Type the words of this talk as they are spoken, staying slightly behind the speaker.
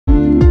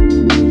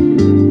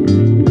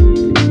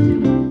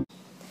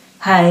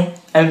Hi,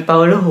 I'm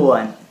Paolo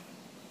Juan.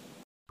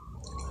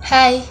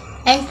 Hi,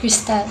 I'm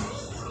Cristal.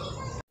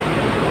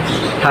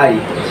 Hi,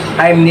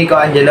 I'm Nico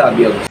Angelo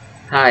Abiog.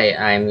 Hi,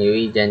 I'm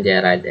Ueghean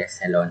Gerald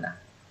Elona.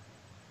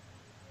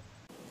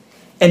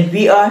 And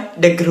we are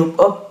the group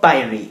of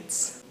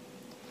pirates.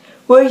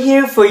 We're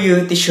here for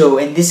you to show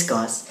and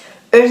discuss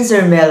Ernst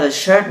Zermelo's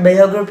short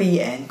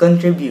biography and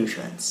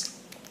contributions.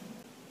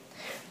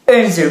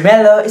 Ernst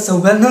Zermelo is a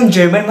well-known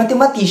German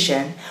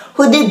mathematician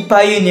who did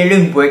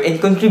pioneering work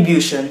and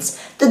contributions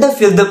to the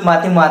field of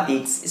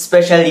mathematics,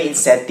 especially in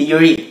set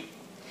theory.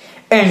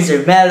 Ernst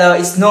Zermelo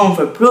is known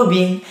for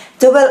proving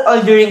the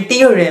well-ordering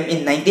theorem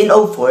in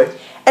 1904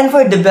 and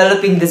for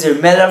developing the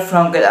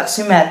Zermelo-Frankel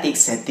axiomatic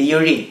set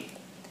theory.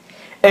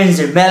 Ernst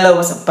Zermelo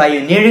was a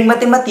pioneering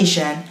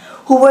mathematician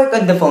who worked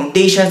on the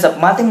foundations of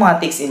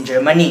mathematics in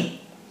Germany.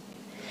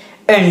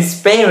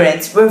 Ernst's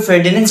parents were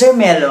Ferdinand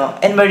Zermelo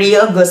and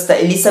Maria Augusta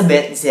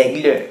Elisabeth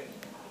Ziegler.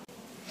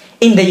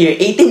 In the year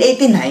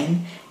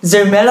 1889,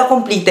 Zermelo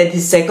completed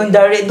his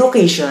secondary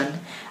education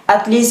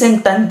at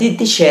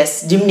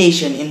Lysentantisches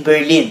Gymnasium in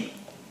Berlin.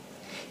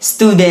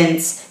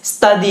 Students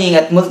studying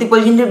at multiple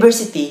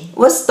universities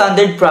was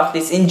standard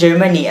practice in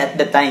Germany at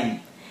the time,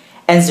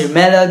 and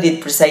Zermelo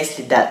did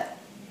precisely that.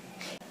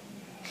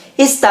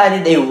 He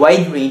studied a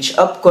wide range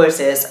of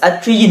courses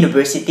at 3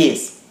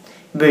 universities,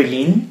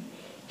 Berlin,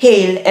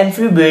 Halle, and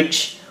Freiburg,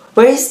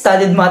 where he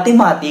studied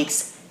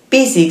mathematics,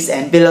 physics,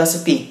 and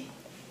philosophy.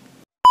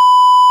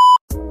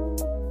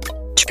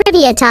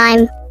 Trivia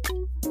time.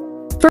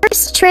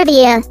 First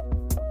trivia.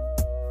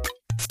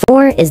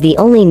 4 is the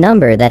only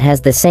number that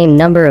has the same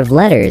number of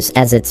letters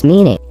as its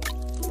meaning.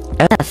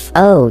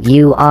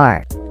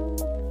 F-O-U-R.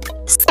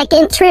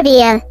 Second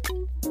trivia.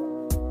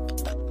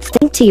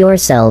 Think to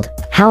yourself,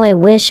 how I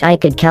wish I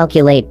could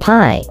calculate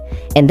pi,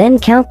 and then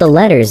count the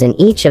letters in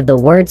each of the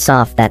words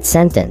off that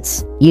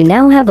sentence. You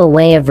now have a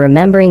way of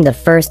remembering the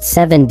first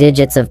 7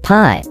 digits of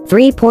pi,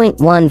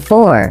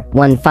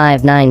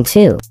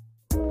 3.141592.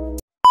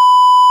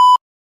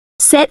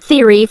 Set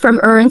theory from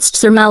Ernst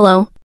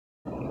Zermelo.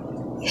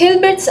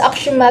 Hilbert's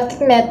axiomatic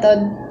method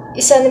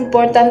is an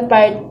important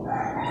part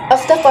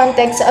of the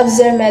context of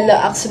Zermelo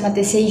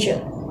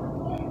axiomatization.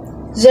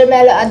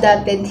 Zermelo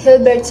adopted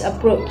Hilbert's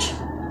approach.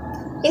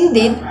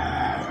 Indeed,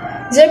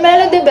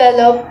 Zermelo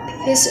developed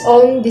his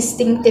own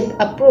distinctive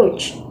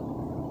approach.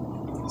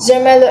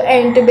 Zermelo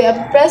earned to be a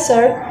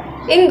professor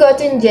in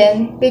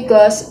Göttingen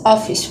because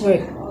of his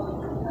work.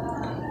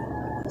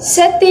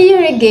 Set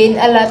theory gained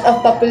a lot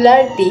of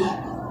popularity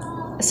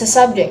as a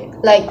subject,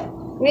 like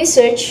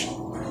research,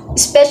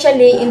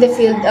 especially in the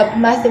field of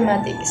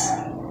mathematics.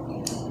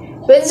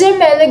 When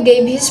Zermelo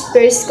gave his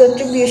first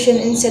contribution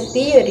in set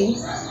theory,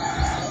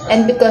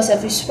 and because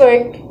of his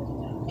work,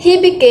 he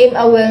became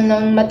a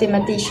well-known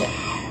mathematician.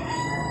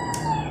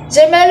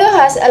 Zermelo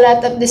has a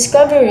lot of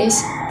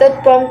discoveries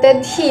that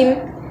prompted him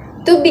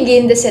to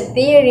begin the set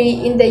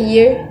theory in the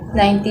year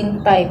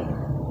 1905.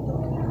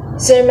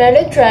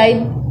 Zermelo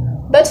tried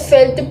but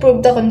failed to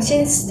prove the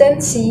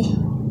consistency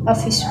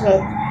of his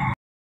work.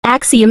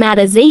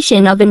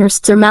 Axiomatization of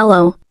Ernst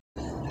Zermelo.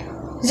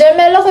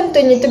 Zermelo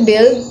continued to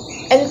build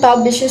and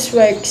publish his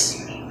works,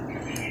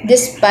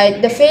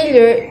 despite the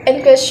failure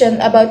and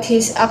question about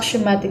his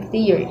axiomatic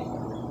theory.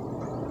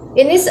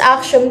 In his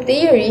axiom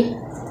theory,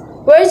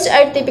 words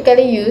are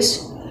typically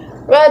used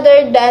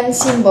rather than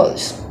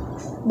symbols,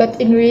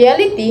 but in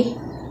reality,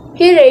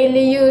 he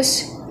rarely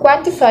used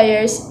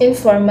quantifiers in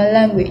formal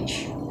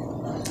language.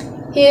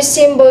 He used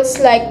symbols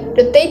like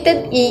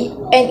rotated E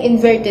and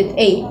inverted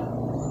A.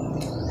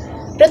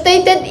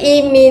 Rotated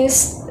E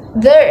means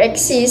there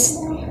exists,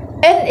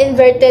 and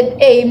inverted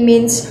A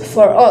means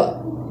for all.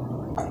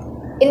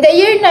 In the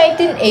year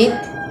 1908,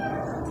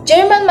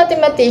 German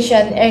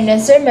mathematician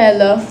Ernst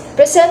Zermelo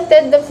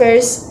presented the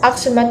first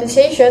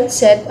axiomatization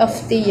set of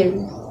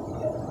theory.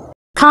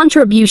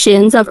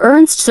 Contributions of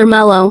Ernst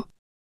Zermelo.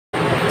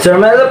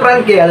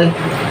 Zermelo-Frankel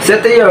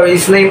set theory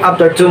is named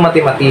after 2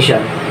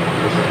 mathematicians,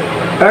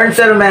 Ernst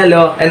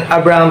Zermelo and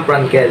Abraham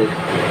Frankel.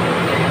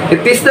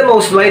 It is the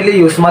most widely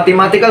used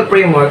mathematical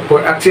framework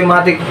for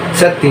axiomatic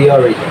set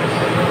theory.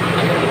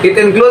 It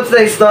includes the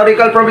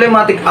historical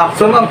problematic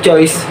axiom of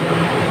choice.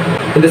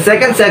 In the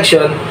second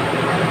section,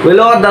 we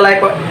look at the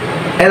life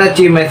and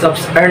achievements of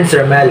Ernst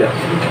Zermelo.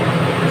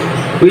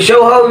 We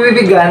show how we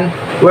began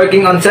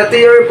working on set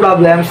theory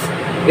problems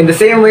in the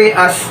same way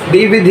as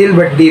David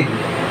Hilbert did.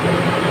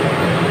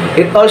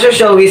 It also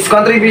shows his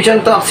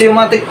contribution to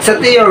axiomatic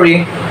set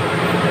theory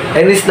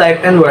and his life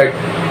and work.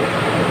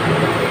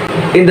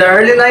 In the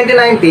early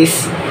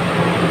 1990s,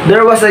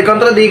 there was a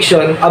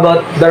contradiction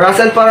about the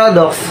Russell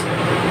paradox.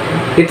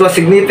 It was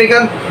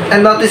significant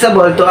and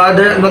noticeable to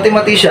other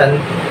mathematicians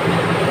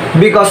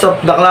because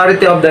of the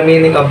clarity of the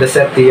meaning of the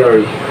set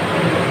theory.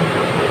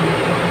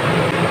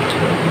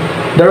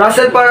 The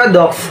Russell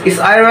paradox is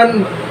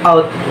ironed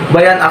out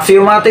by an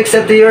axiomatic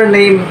set theory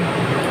named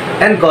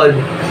and called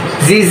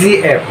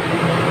ZZF,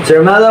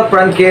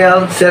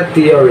 Zermelo-Frankel set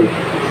theory.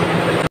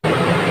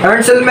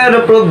 Ernst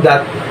Zermelo proved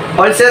that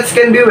all sets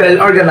can be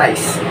well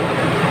organized.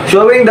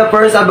 showing the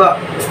first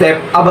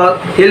step about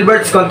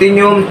Hilbert's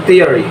continuum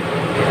theory.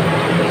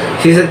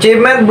 His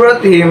achievement brought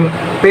him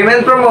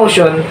payment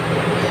promotion,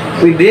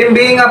 with him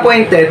being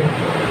appointed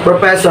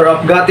professor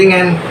of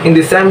Göttingen in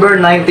December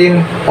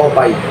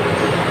 1905.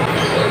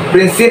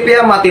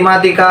 Principia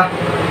Mathematica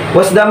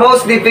was the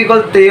most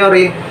difficult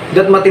theory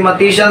that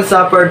mathematicians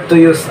suffered to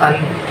use an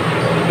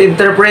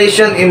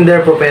interpretation in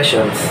their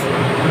professions.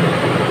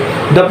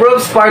 The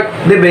proof sparked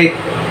debate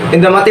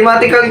in the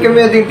mathematical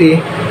community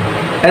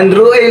and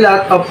drew a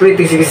lot of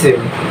criticism,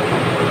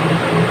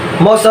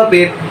 most of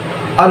it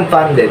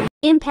unfounded.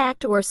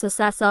 Impact or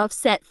success of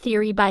set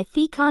theory by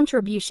the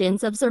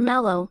contributions of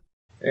Zermelo.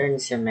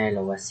 Ernst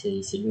Zermelo was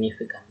a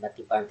significant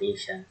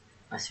mathematician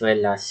as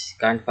well as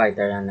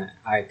gunfighter and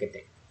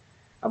architect,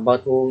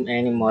 about whom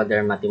any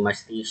modern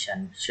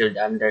mathematician should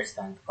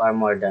understand far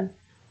more than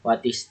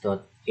what is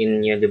taught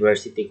in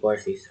university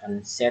courses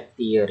on set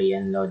theory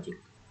and logic.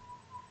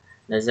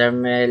 The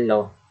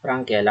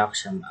Zermelo-Frankel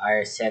axiom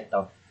are a set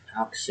of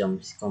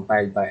axioms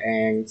compiled by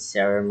Ernst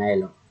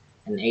Zermelo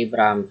and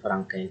Abraham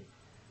Frankel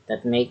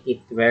that make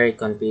it very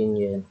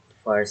convenient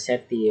for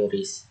set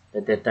theories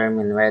to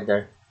determine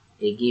whether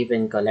a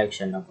given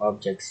collection of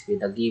objects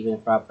with a given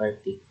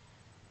property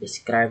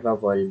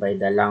describable by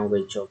the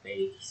language of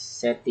a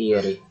set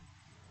theory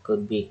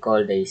could be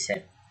called a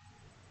set.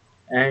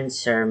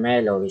 Ernst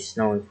Zermelo is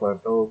known for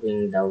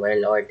proving the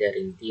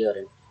well-ordering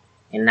theorem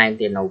in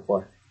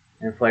 1904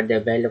 and for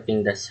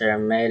developing the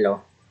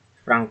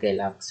Zermelo-Frankel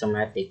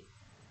axiomatic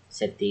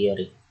set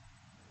theory.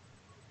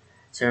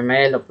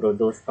 Zermelo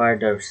produced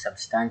further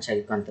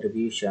substantial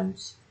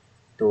contributions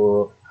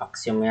to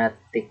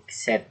axiomatic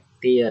set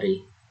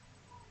theory.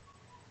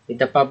 With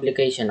the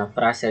publication of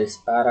Russell's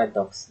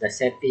paradox, the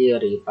set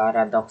theory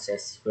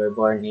paradoxes were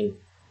born in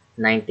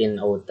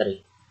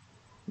 1903.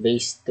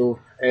 Based to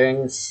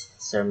Ernst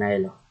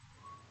Zermelo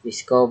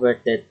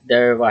discovered that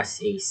there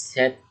was a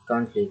set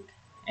conflict,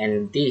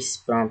 and this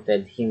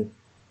prompted him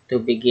to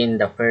begin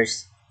the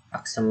first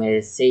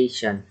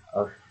axiomatization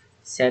of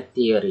set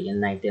theory in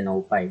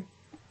 1905.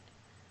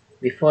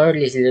 Before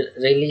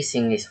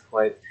releasing his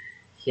work,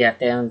 he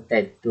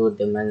attempted to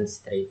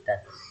demonstrate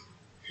that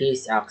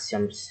his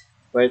axioms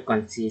were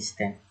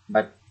consistent,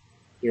 but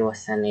he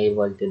was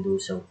unable to do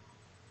so.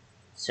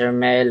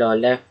 Zermelo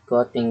left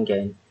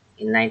Göttingen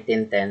in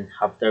 1910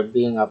 after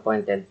being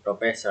appointed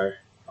professor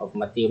of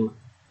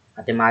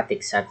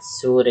mathematics at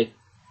Zurich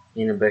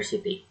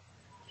University.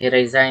 He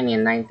resigned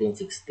in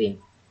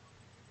 1916.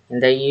 In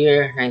the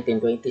year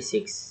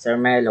 1926,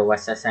 Zermelo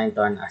was assigned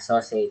to an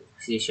associate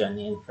position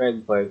in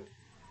Freiburg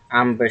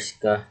am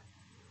Breisgau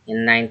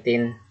in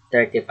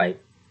 1935.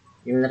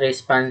 In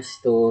response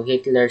to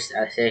Hitler's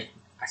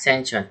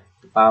ascension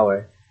to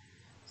power,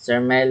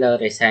 Zermelo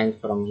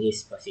resigned from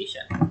his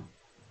position.